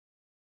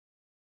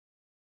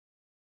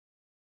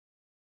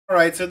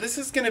Alright, so this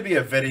is going to be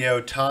a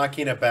video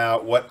talking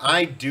about what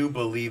I do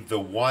believe the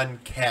one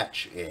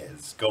catch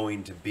is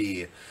going to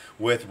be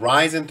with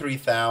Ryzen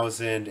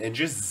 3000 and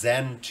just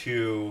Zen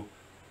 2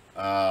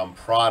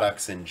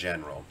 products in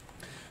general.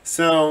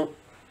 So,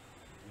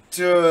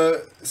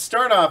 to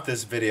start off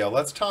this video,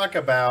 let's talk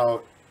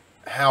about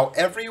how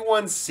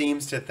everyone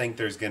seems to think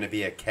there's going to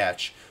be a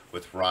catch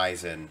with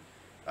Ryzen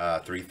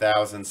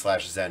 3000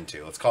 slash Zen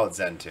 2. Let's call it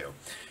Zen 2.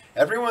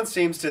 Everyone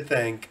seems to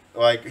think,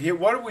 like, here,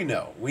 what do we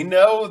know? We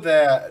know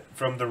that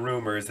from the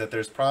rumors that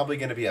there's probably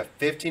going to be a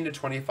 15 to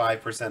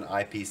 25%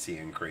 IPC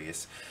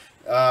increase,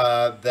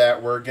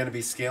 that we're going to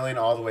be scaling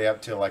all the way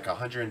up to like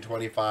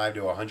 125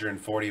 to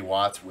 140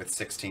 watts with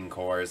 16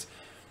 cores,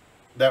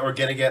 that we're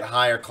going to get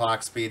higher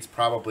clock speeds,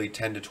 probably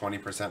 10 to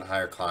 20%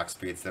 higher clock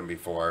speeds than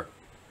before,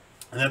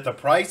 and that the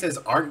prices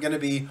aren't going to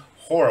be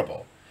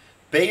horrible.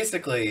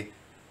 Basically,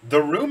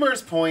 the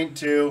rumors point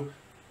to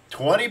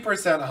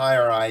 20%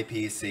 higher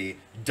IPC,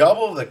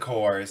 double the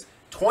cores,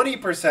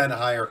 20%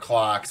 higher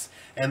clocks,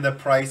 and the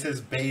prices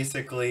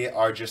basically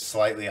are just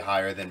slightly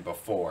higher than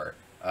before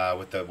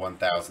with the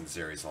 1000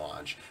 series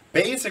launch.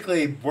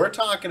 Basically, we're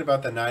talking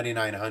about the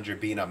 9900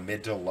 being a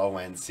mid to low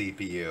end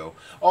CPU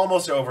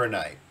almost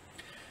overnight.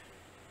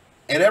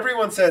 And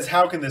everyone says,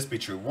 how can this be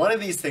true? One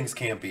of these things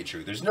can't be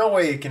true. There's no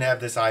way it can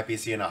have this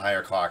IPC and a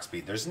higher clock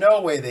speed. There's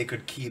no way they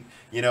could keep,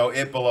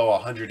 it below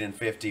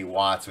 150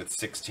 watts with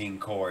 16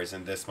 cores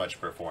and this much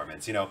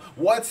performance.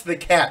 What's the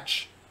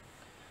catch?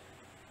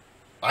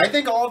 I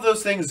think all of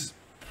those things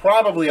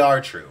probably are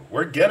true.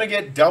 We're going to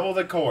get double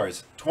the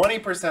cores,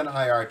 20%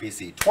 higher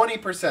IPC,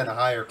 20%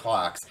 higher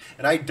clocks,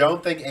 and I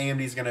don't think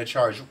AMD is going to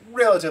charge,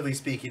 relatively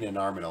speaking, an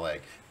arm and a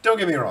leg. Don't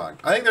get me wrong.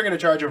 I think they're going to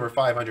charge over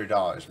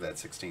 $500 for that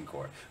 16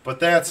 core, but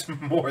that's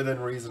more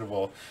than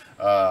reasonable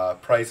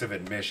price of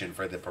admission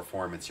for the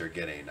performance you're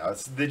getting.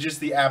 It's just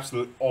the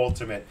absolute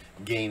ultimate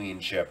gaming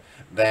chip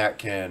that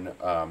can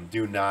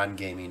do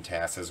non-gaming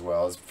tasks as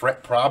well as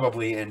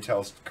probably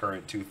Intel's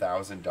current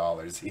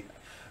 $2,000.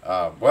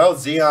 Well,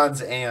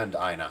 Xeons and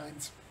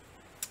i9s.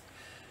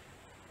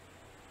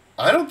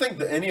 I don't think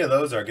that any of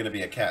those are going to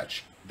be a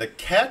catch. The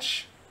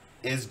catch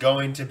is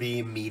going to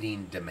be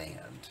meeting demand.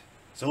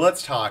 So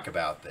let's talk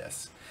about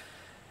this.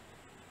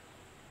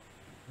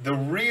 The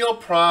real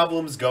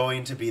problem's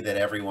going to be that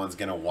everyone's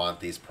going to want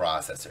these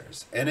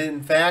processors. And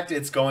in fact,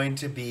 it's going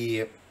to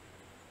be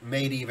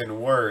made even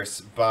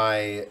worse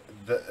by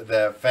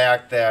the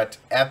fact that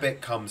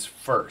EPYC comes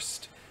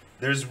first.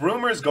 There's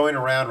rumors going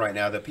around right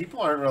now that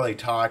people aren't really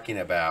talking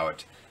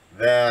about,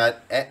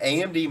 that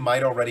AMD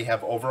might already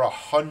have over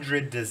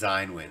 100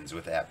 design wins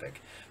with EPYC.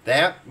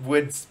 That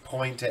would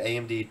point to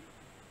AMD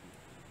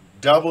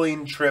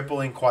doubling,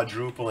 tripling,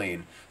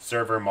 quadrupling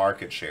server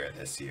market share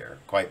this year,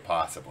 quite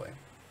possibly.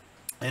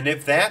 And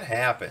if that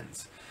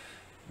happens,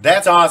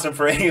 that's awesome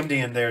for AMD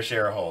and their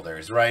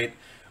shareholders, right?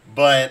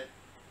 But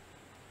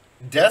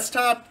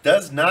desktop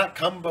does not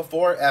come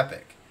before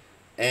EPYC.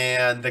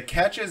 And the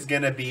catch is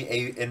going to be,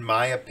 in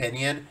my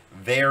opinion,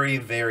 very,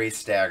 very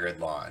staggered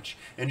launch.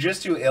 And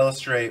just to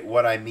illustrate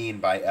what I mean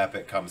by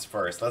EPYC comes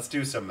first, let's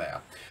do some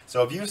math.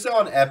 So if you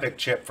sell an EPYC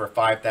chip for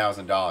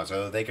 $5,000,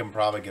 although they can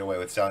probably get away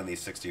with selling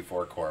these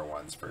 64-core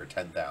ones for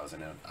 $10,000,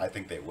 and I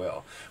think they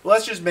will. Well,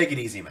 let's just make it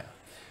easy math.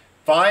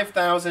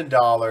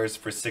 $5,000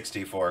 for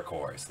 64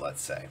 cores,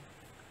 let's say.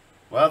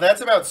 Well, that's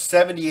about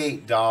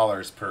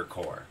 $78 per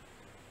core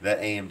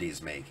that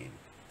AMD's making.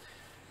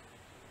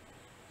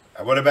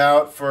 What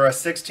about for a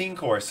 16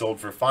 core sold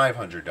for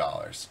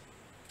 $500?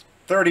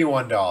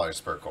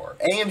 $31 per core.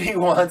 AMD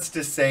wants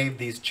to save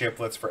these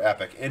chiplets for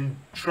EPYC, and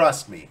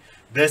trust me,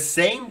 the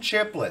same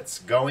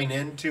chiplets going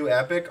into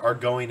EPYC are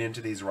going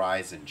into these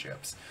Ryzen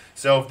chips.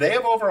 So if they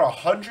have over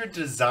 100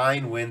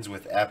 design wins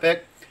with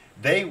EPYC,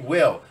 they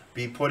will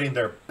be putting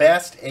their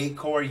best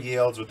 8-core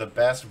yields with the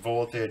best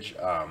voltage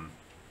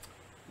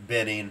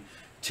binning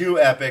to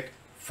EPYC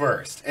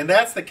first. And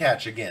that's the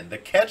catch again. The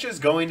catch is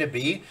going to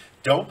be,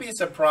 don't be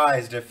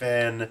surprised if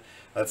in,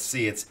 let's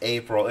see, it's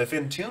April, if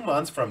in 2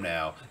 months from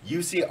now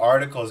you see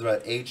articles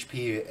about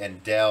HP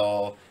and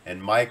Dell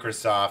and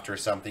Microsoft or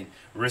something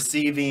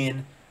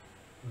receiving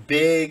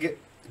big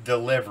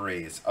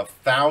deliveries of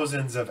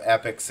thousands of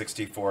EPYC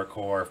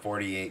 64-core,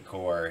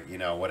 48-core,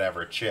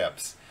 whatever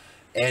chips.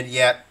 And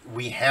yet,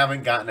 we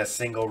haven't gotten a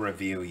single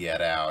review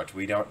yet out.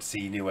 We don't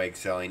see Newegg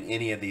selling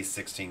any of these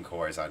 16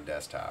 cores on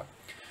desktop.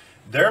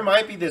 There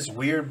might be this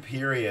weird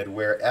period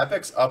where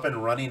EPYC's up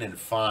and running and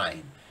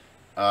fine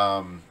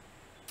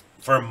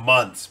for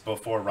months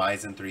before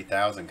Ryzen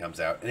 3000 comes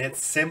out. And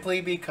it's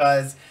simply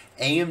because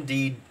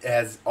AMD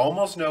has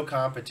almost no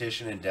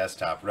competition in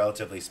desktop,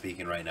 relatively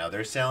speaking, right now.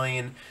 They're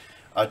selling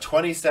a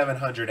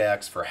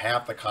 2700X for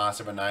half the cost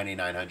of a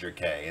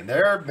 9900K. And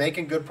they're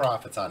making good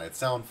profits on it,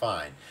 selling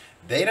fine.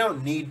 They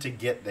don't need to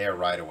get there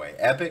right away.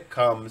 EPYC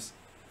comes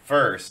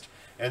first.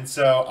 And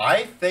so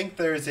I think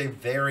there's a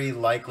very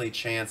likely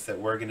chance that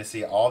we're going to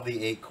see all the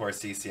 8-core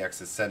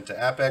CCXs sent to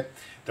EPYC.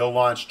 They'll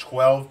launch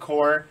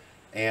 12-core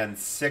and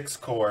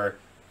 6-core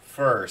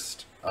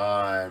first.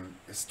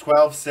 It's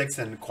 12, 6,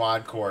 and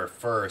quad-core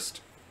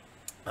first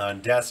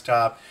on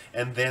desktop,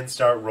 and then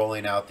start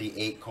rolling out the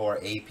 8-core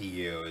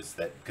APUs,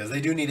 that because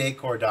they do need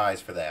 8-core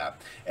dies for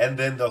that, and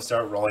then they'll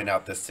start rolling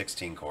out the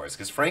 16 cores,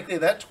 because frankly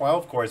that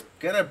 12 core is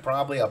gonna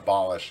probably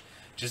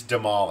just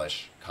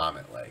demolish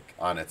Comet Lake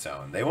on its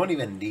own. They won't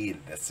even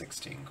need the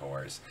 16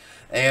 cores.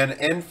 And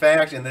in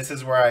fact, and this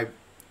is where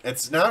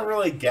it's not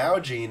really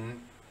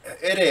gouging,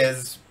 it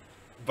is,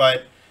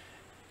 but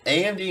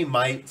AMD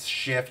might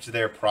shift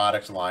their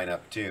product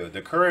lineup too.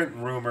 The current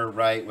rumor,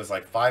 right, was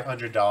like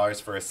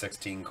 $500 for a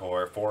 16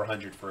 core,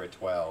 $400 for a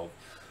 12,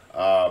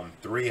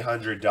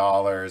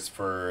 $300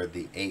 for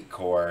the 8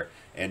 core,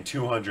 and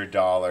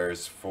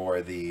 $200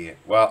 for the,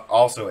 well,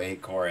 also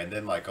 8 core, and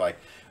then like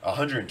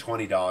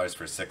 $120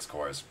 for 6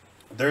 cores.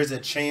 There's a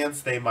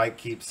chance they might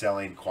keep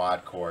selling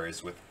quad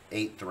cores with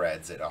 8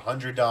 threads at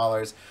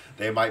 $100.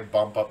 They might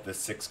bump up the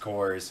 6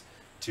 cores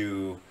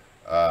to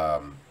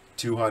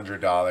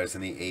 $200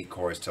 and the 8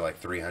 cores to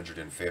like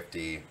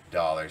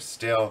 $350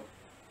 still,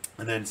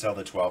 and then sell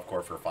the 12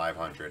 core for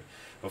 $500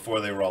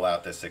 before they roll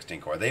out the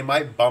 16 core. They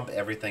might bump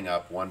everything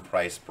up one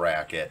price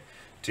bracket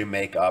to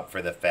make up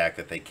for the fact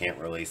that they can't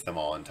release them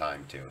all in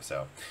time too.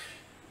 So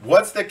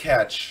what's the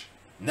catch?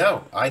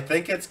 No, I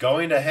think it's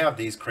going to have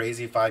these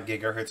crazy 5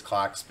 gigahertz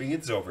clock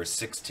speeds over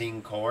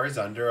 16 cores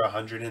under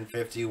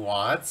 150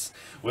 watts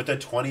with a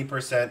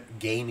 20%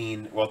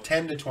 gaming, well,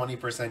 10 to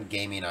 20%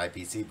 gaming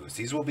IPC boost.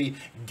 These will be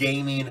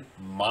gaming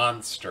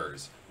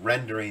monsters,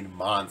 rendering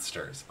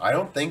monsters. I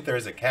don't think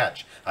there's a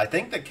catch. I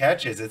think the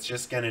catch is it's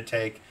just going to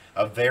take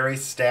a very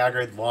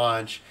staggered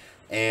launch,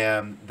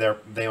 and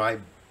they might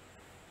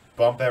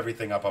bump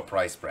everything up a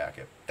price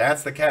bracket.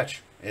 That's the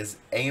catch. Is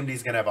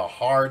AMD's going to have a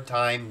hard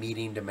time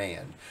meeting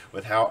demand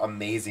with how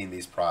amazing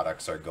these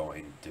products are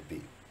going to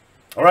be.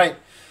 All right,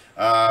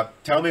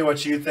 tell me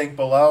what you think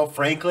below.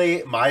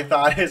 Frankly, my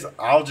thought is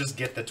I'll just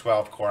get the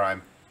 12 core.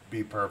 I'm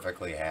be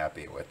perfectly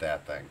happy with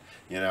that thing,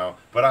 you know.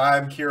 But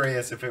I'm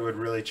curious if it would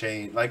really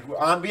change. Like,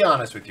 be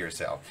honest with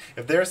yourself.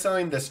 If they're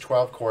selling this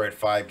 12 core at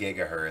 5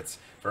 gigahertz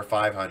for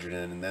 500,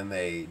 and then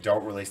they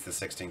don't release the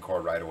 16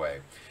 core right away,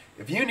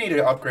 if you need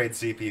to upgrade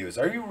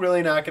CPUs, are you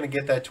really not going to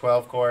get that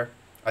 12 core?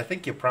 I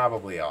think you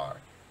probably are,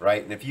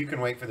 right? And if you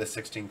can wait for the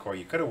 16 core,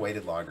 you could have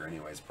waited longer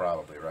anyways,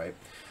 probably, right?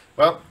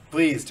 Well,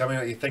 please tell me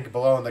what you think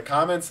below in the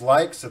comments.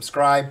 Like,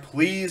 subscribe,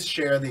 please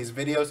share these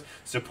videos.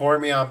 Support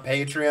me on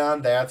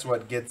Patreon. That's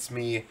what gets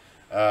me,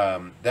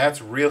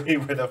 that's really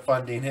where the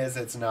funding is.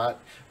 It's not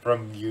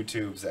from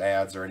YouTube's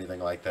ads or anything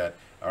like that.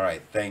 All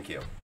right, thank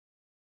you.